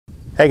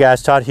Hey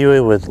guys, Todd Huey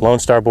with Lone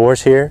Star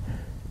Bores here.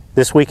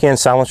 This weekend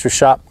Silencer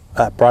Shop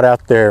brought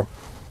out their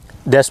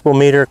decibel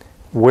meter.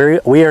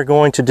 We are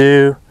going to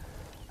do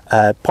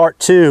part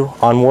 2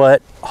 on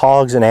what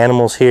hogs and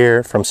animals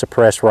hear from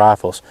suppressed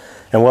rifles.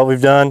 And what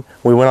we've done,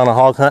 we went on a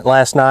hog hunt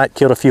last night,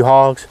 killed a few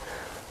hogs.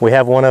 We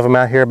have one of them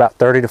out here about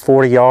 30 to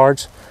 40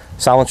 yards.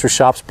 Silencer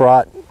Shop's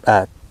brought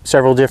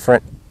several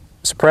different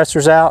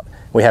suppressors out.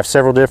 We have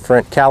several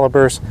different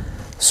calibers,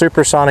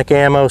 supersonic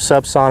ammo,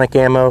 subsonic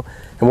ammo,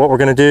 and what we're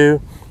going to do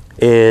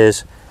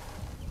is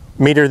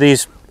meter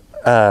these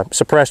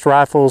suppressed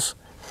rifles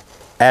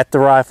at the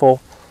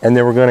rifle, and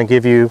then we're going to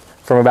give you,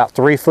 from about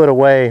 3 foot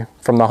away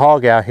from the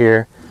hog out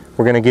here,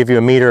 we're going to give you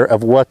a meter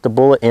of what the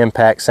bullet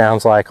impact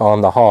sounds like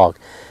on the hog.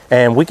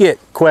 And we get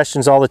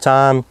questions all the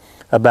time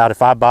about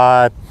if I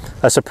buy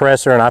a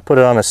suppressor and I put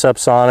it on a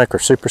subsonic or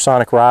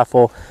supersonic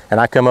rifle and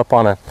I come up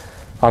on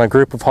a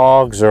group of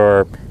hogs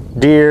or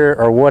deer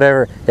or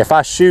whatever, if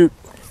I shoot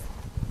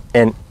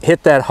and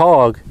hit that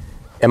hog,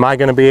 am I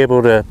going to be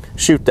able to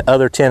shoot the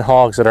other 10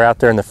 hogs that are out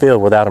there in the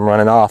field without them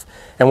running off?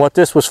 And what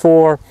this was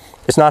for,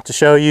 it's not to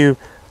show you,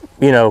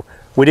 you know,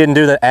 we didn't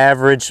do the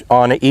average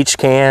on each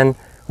can.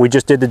 We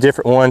just did the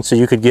different ones so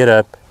you could get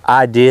an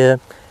idea.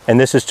 And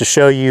this is to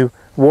show you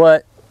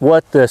what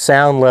the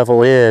sound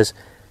level is,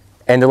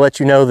 and to let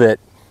you know that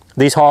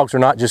these hogs are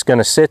not just going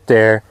to sit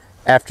there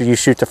after you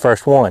shoot the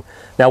first one.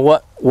 Now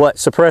what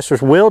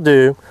suppressors will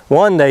do,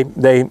 one,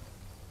 they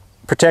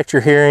protect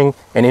your hearing,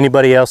 and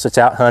anybody else that's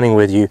out hunting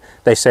with you,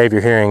 they save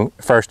your hearing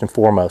first and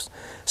foremost.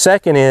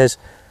 Second is,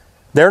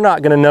 they're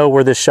not going to know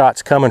where this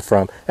shot's coming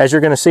from. As you're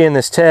going to see in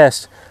this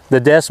test,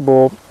 the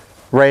decibel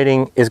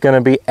rating is going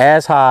to be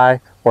as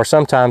high or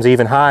sometimes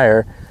even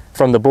higher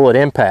from the bullet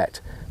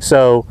impact.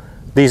 So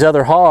these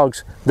other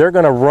hogs, they're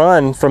going to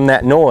run from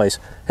that noise.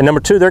 And number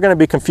two, they're going to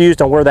be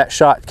confused on where that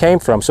shot came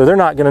from, so they're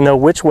not going to know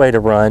which way to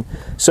run.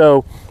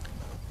 So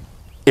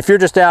if you're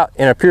just out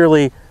in a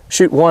purely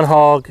shoot one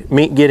hog,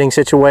 meat getting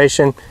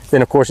situation, then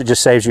of course it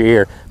just saves your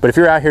ear. But if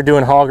you're out here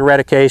doing hog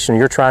eradication,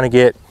 you're trying to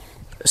get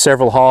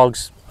several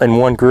hogs in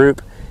one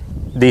group,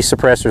 these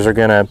suppressors are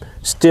going to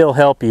still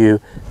help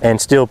you and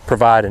still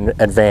provide an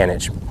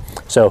advantage.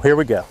 So here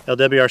we go.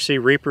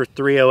 LWRC Reaper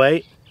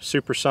 308,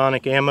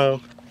 supersonic ammo,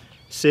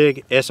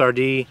 SIG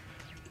SRD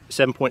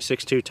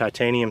 7.62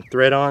 titanium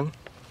thread on.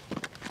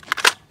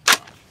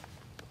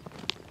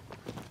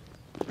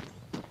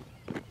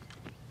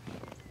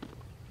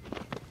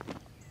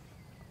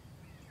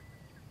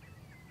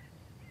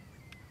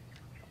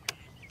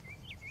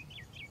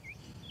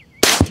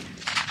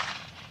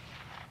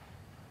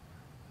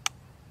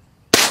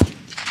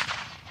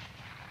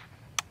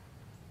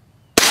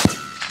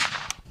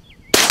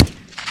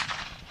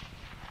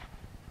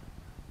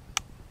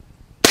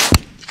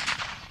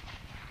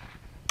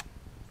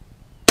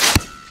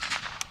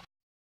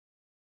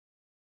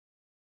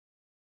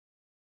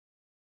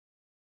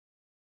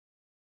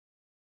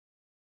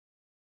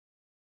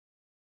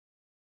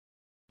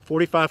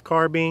 .45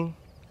 carbine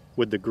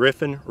with the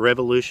Griffin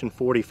Revolution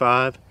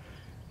 45.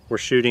 We're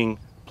shooting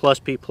plus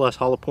P plus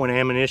hollow point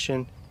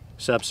ammunition,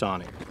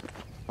 subsonic.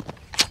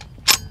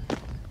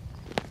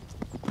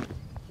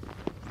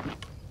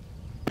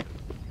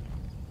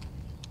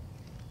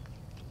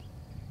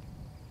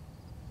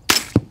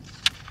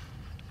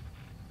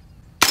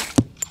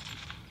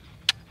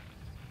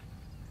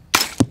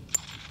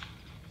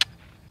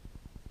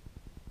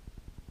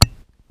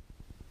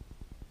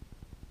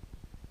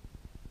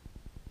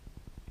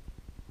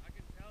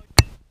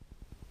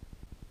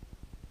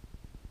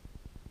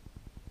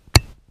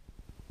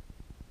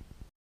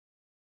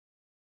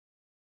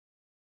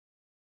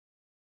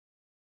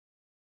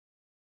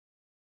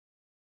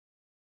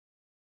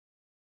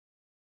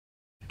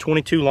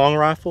 .22 long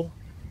rifle,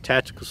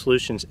 Tactical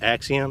Solutions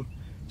Axiom,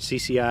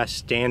 CCI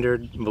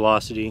standard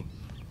velocity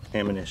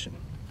ammunition.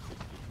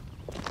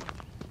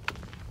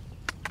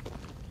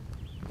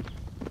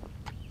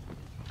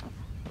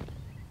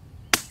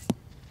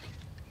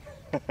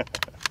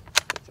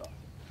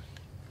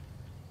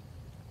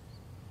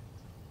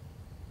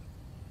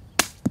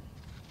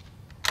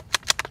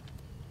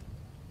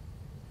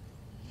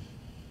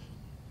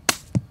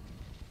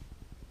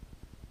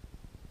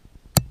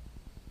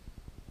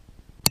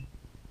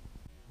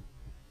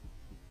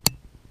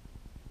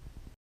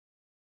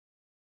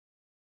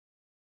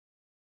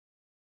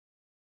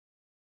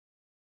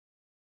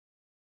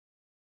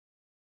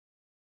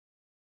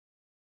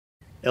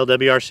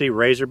 LWRC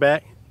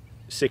Razorback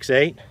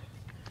 6.8,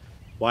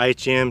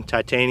 YHM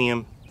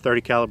titanium 30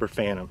 caliber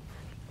Phantom.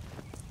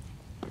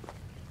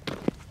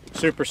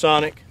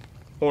 Supersonic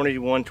Hornady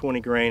 120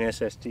 grain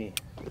SST.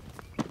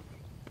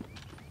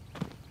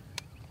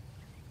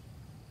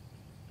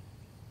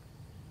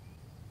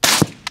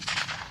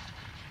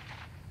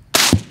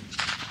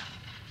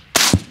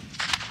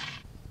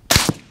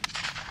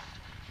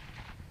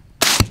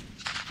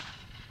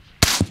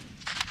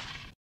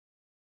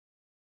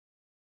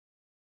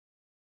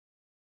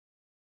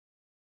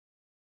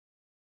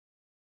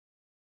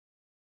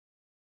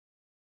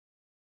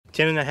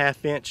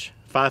 .10.5 inch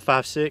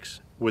 5.56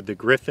 with the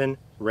Griffin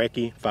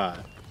Recce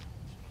 5.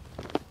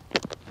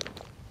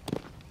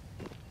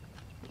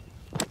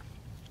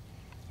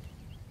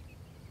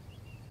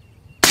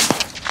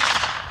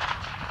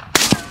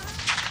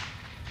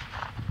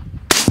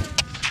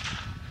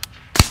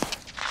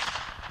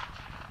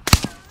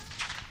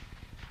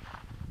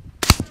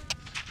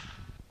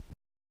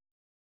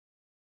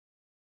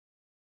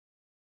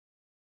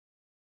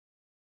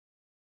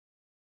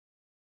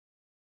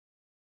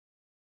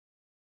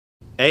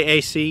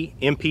 AAC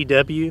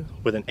MPW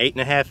with an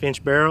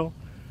 8.5-inch barrel,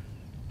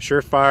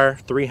 Surefire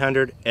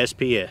 300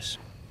 SPS,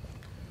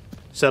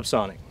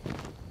 subsonic.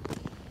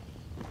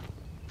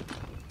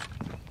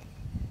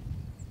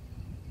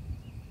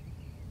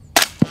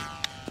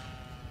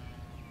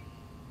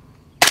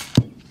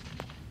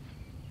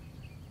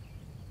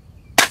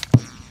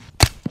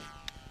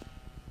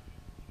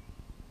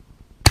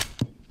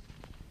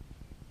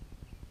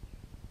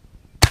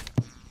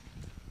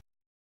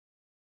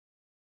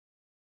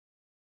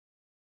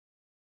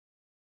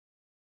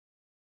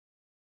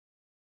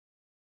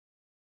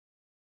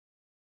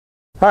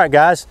 Alright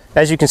guys,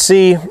 as you can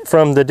see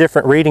from the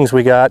different readings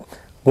we got,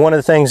 one of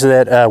the things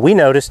that we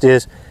noticed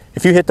is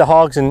if you hit the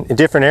hogs in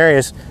different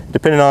areas,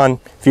 depending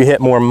on if you hit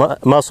more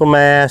muscle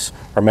mass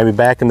or maybe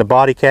back in the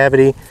body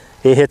cavity,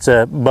 it hits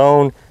a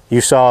bone, you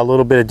saw a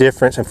little bit of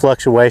difference and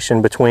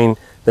fluctuation between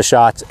the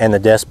shots and the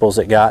decibels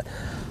it got.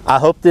 I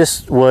hope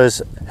this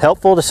was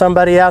helpful to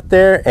somebody out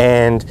there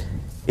and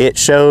it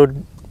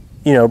showed,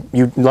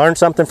 you learned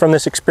something from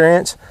this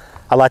experience.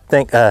 I'd like to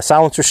thank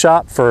Silencer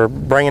Shop for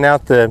bringing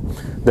out the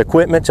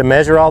equipment to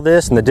measure all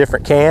this and the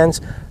different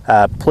cans.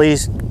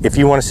 Please, if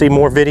you want to see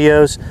more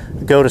videos,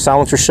 go to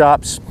Silencer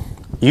Shop's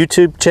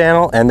YouTube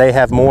channel and they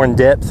have more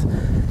in-depth,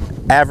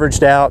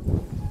 averaged out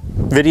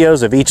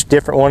videos of each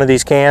different one of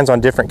these cans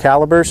on different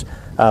calibers.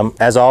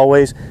 As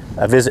always,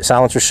 visit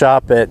Silencer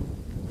Shop at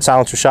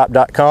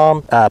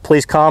silencershop.com.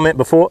 Please comment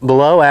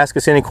below, ask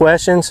us any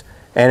questions,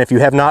 and if you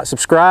have not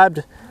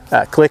subscribed,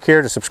 click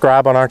here to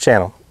subscribe on our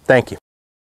channel. Thank you.